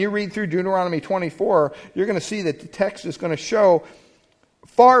sit down and you read through Deuteronomy 24, you're going to see that the text is going to show,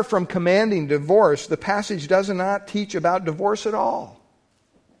 far from commanding divorce, the passage does not teach about divorce at all.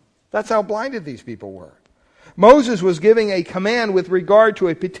 That's how blinded these people were. Moses was giving a command with regard to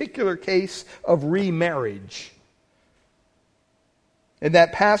a particular case of remarriage. And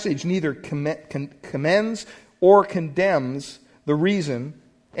that passage neither commends or condemns the reason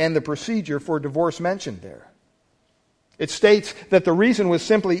and the procedure for divorce mentioned there. It states that the reason was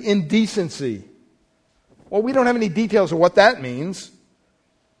simply indecency. Well, we don't have any details of what that means.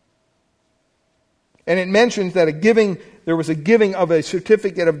 And it mentions that there was a giving of a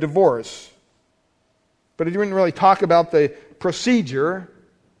certificate of divorce. But it didn't really talk about the procedure.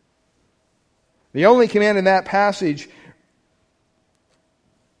 The only command in that passage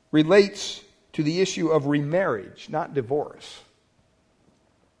relates to the issue of remarriage, not divorce.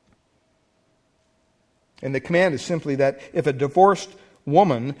 And the command is simply that if a divorced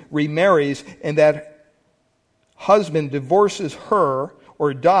woman remarries and that husband divorces her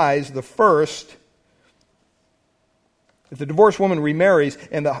or dies the first, if the divorced woman remarries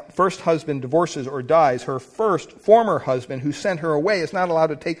and the first husband divorces or dies, her first former husband who sent her away is not allowed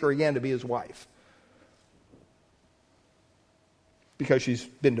to take her again to be his wife, because she's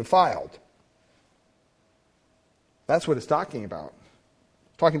been defiled. That's what it's talking about.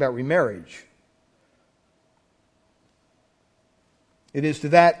 It's talking about remarriage. It is to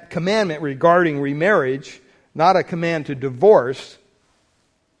that commandment regarding remarriage, not a command to divorce,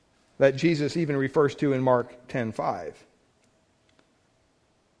 that Jesus even refers to in Mark 10:5.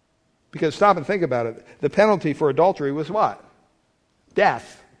 Because stop and think about it. The penalty for adultery was what?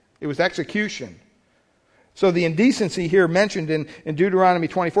 Death. It was execution. So the indecency here mentioned in Deuteronomy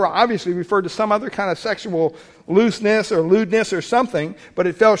 24 obviously referred to some other kind of sexual looseness or lewdness or something, but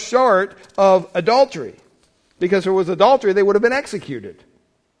it fell short of adultery. Because if it was adultery, they would have been executed.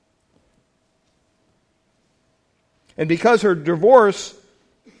 And because her divorce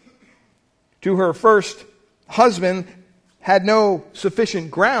to her first husband had no sufficient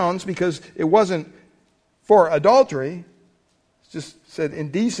grounds, because it wasn't for adultery, it just said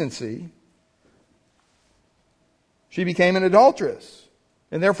indecency, she became an adulteress,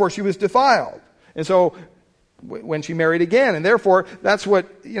 and therefore she was defiled. And so when she married again, and therefore that's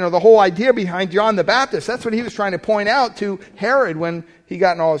what, the whole idea behind John the Baptist, that's what he was trying to point out to Herod when he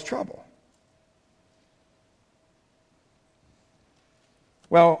got in all his trouble.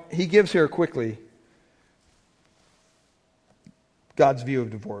 Well, he gives here quickly God's view of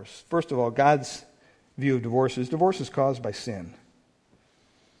divorce. First of all, God's view of divorce is caused by sin.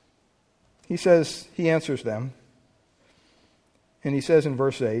 He answers them, and he says in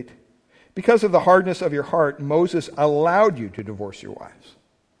verse 8, because of the hardness of your heart, Moses allowed you to divorce your wives.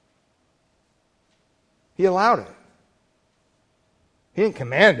 He allowed it. He didn't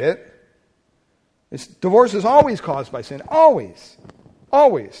command it. Divorce is always caused by sin. Always.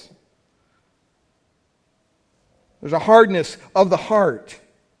 Always. There's a hardness of the heart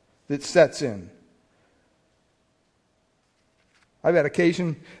that sets in. I've had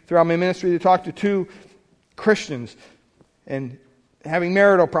occasion throughout my ministry to talk to two Christians and having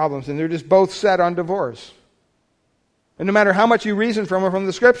marital problems, and they're just both set on divorce. And no matter how much you reason from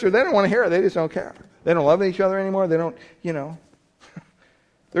the Scripture, they don't want to hear it. They just don't care. They don't love each other anymore. They don't,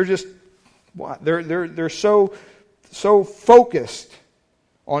 They're just, what? They're so focused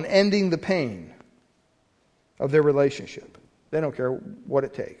on ending the pain of their relationship. They don't care what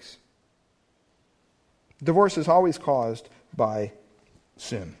it takes. Divorce is always caused by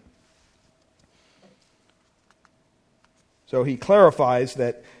sin. So he clarifies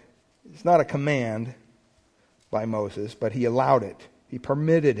that it's not a command by Moses, but he allowed it. He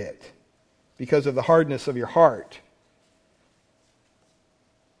permitted it because of the hardness of your heart.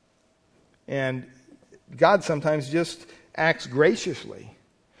 And God sometimes just acts graciously.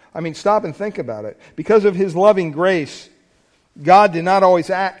 I mean, stop and think about it. Because of his loving grace, God did not always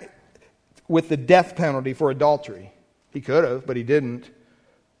act with the death penalty for adultery. He could have, but he didn't.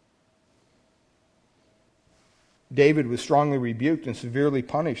 David was strongly rebuked and severely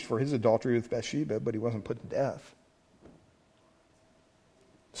punished for his adultery with Bathsheba, but he wasn't put to death.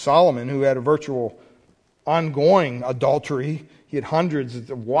 Solomon, who had a virtual ongoing adultery, he had hundreds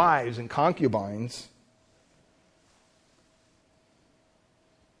of wives and concubines,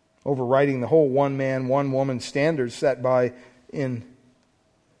 overriding the whole one man, one woman standard set by in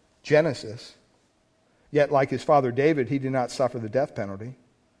Genesis. Yet, like his father David, he did not suffer the death penalty.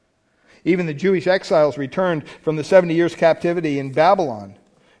 Even the Jewish exiles returned from the 70 years captivity in Babylon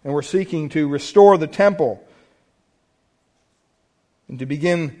and were seeking to restore the temple and to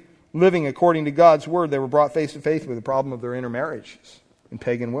begin living according to God's word. They were brought face to face with the problem of their intermarriages in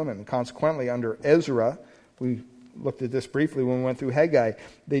pagan women. And consequently, under Ezra, we looked at this briefly when we went through Haggai,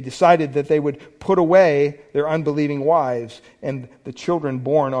 they decided that they would put away their unbelieving wives and the children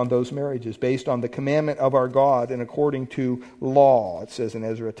born on those marriages based on the commandment of our God and according to law, it says in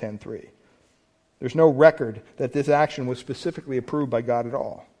Ezra 10:3. There's no record that this action was specifically approved by God at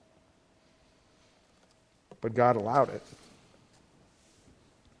all. But God allowed it.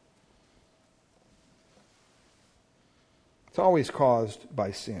 It's always caused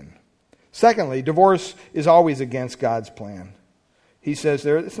by sin. Secondly, divorce is always against God's plan. He says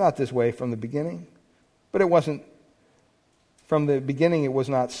there, it's not this way from the beginning. But it wasn't, from the beginning it was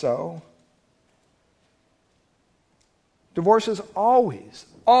not so. Divorce is always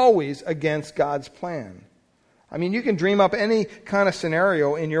against God's plan. I mean, you can dream up any kind of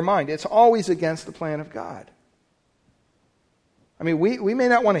scenario in your mind. It's always against the plan of God. I mean, we may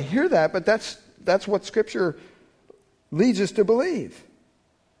not want to hear that, but that's what Scripture leads us to believe.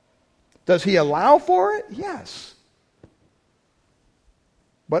 Does he allow for it? Yes.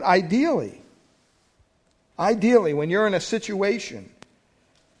 But ideally, when you're in a situation,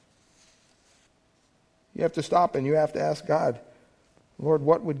 you have to stop and you have to ask God, Lord,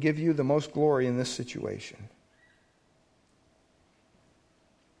 what would give you the most glory in this situation?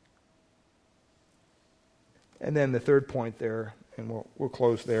 And then the third point there, and we'll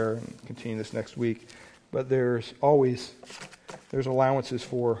close there and continue this next week, but there's allowances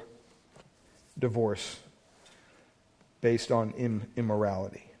for divorce based on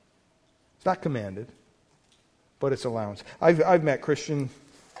immorality. It's not commanded, but it's allowance. I've met Christian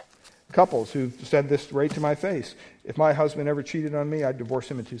couples who've said this right to my face. If my husband ever cheated on me, I'd divorce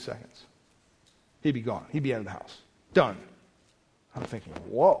him in 2 seconds. he'd be gone. He'd be out of the house. Done. I'm thinking,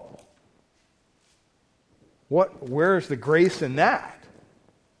 whoa. Where's the grace in that?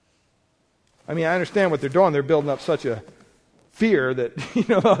 I mean, I understand what they're doing. They're building up such a fear that,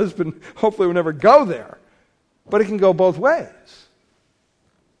 the husband hopefully will never go there. But it can go both ways.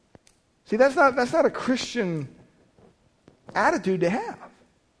 See, that's not a Christian attitude to have.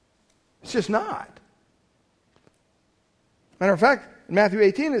 It's just not. Matter of fact, in Matthew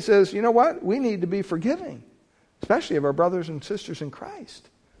 18 it says, you know what? We need to be forgiving, especially of our brothers and sisters in Christ.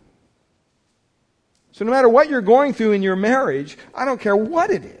 So no matter what you're going through in your marriage, I don't care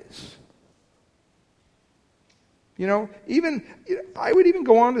what it is. I would even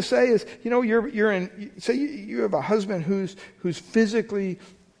go on to say is, you have a husband who's physically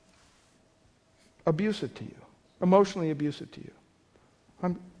abusive to you, emotionally abusive to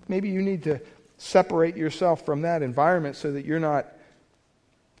you. Maybe you need to separate yourself from that environment so that you're not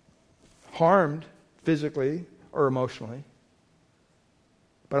harmed physically or emotionally.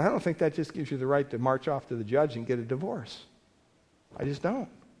 But I don't think that just gives you the right to march off to the judge and get a divorce. I just don't.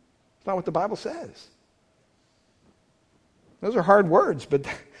 It's not what the Bible says. Those are hard words, but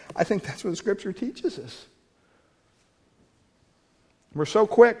I think that's what the Scripture teaches us. We're so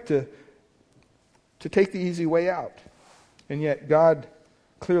quick to take the easy way out. And yet God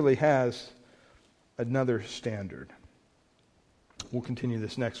clearly has another standard. We'll continue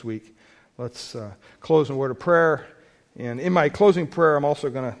this next week. Let's close in a word of prayer. And in my closing prayer, I'm also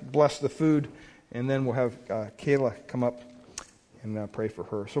going to bless the food. And then we'll have Kayla come up and pray for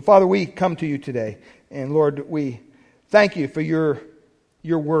her. So, Father, we come to you today. And, Lord, we thank you for your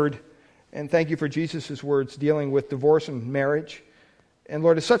word. And thank you for Jesus' words dealing with divorce and marriage. And,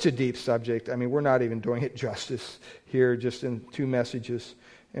 Lord, it's such a deep subject. I mean, we're not even doing it justice here just in 2 messages.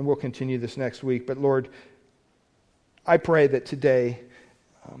 And we'll continue this next week. But, Lord, I pray that today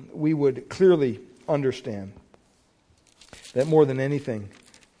we would clearly understand that more than anything,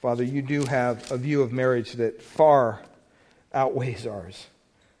 Father, you do have a view of marriage that far outweighs ours.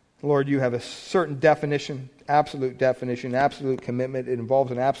 Lord, you have a certain definition, absolute commitment. It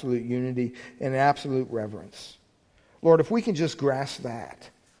involves an absolute unity and an absolute reverence. Lord, if we can just grasp that,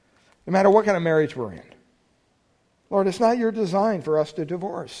 no matter what kind of marriage we're in, Lord, it's not your design for us to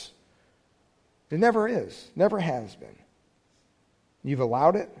divorce. It never is, never has been. You've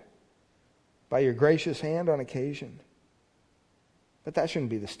allowed it by your gracious hand on occasion. But that shouldn't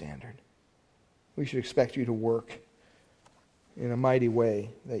be the standard. We should expect you to work in a mighty way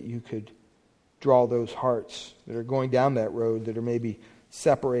that you could draw those hearts that are going down that road, that are maybe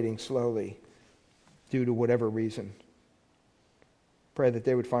separating slowly due to whatever reason. Pray that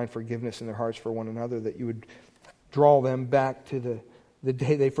they would find forgiveness in their hearts for one another, that you would draw them back to the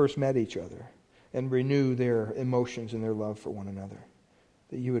day they first met each other and renew their emotions and their love for one another.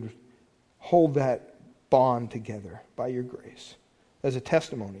 That you would hold that bond together by your grace as a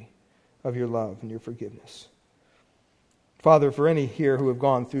testimony of your love and your forgiveness. Father, for any here who have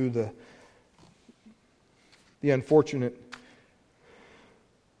gone through the unfortunate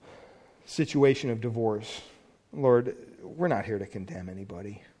situation of divorce, Lord, we're not here to condemn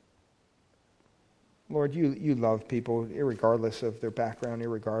anybody. Lord, you love people irregardless of their background,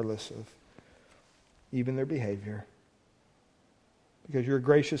 irregardless of even their behavior. Because you're a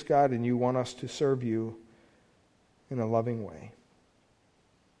gracious God and you want us to serve you in a loving way.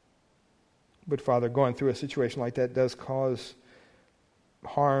 But Father, going through a situation like that does cause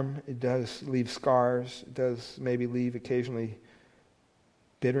harm. It does leave scars. It does maybe leave occasionally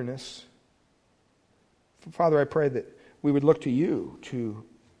bitterness. Father, I pray that we would look to you to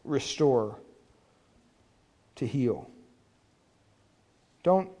restore, to heal.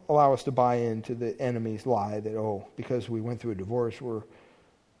 Don't allow us to buy into the enemy's lie that, because we went through a divorce,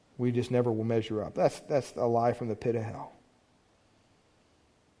 we just never will measure up. That's a lie from the pit of hell.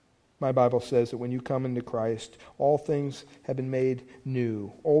 My Bible says that when you come into Christ, all things have been made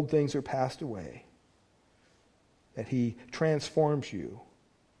new. Old things are passed away. That He transforms you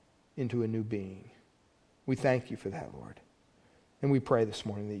into a new being. We thank you for that, Lord. And we pray this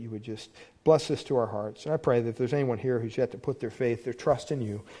morning that you would just bless this to our hearts. And I pray that if there's anyone here who's yet to put their faith, their trust in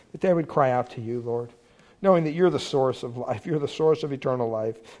you, that they would cry out to you, Lord, knowing that you're the source of life. You're the source of eternal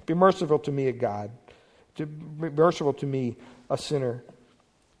life. Be merciful to me, a God. Be merciful to me, a sinner.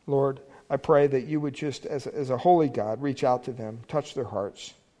 Lord, I pray that you would just, as a holy God, reach out to them, touch their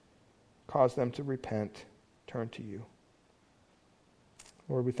hearts, cause them to repent, turn to you.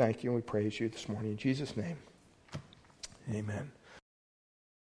 Lord, we thank you and we praise you this morning. In Jesus' name, amen.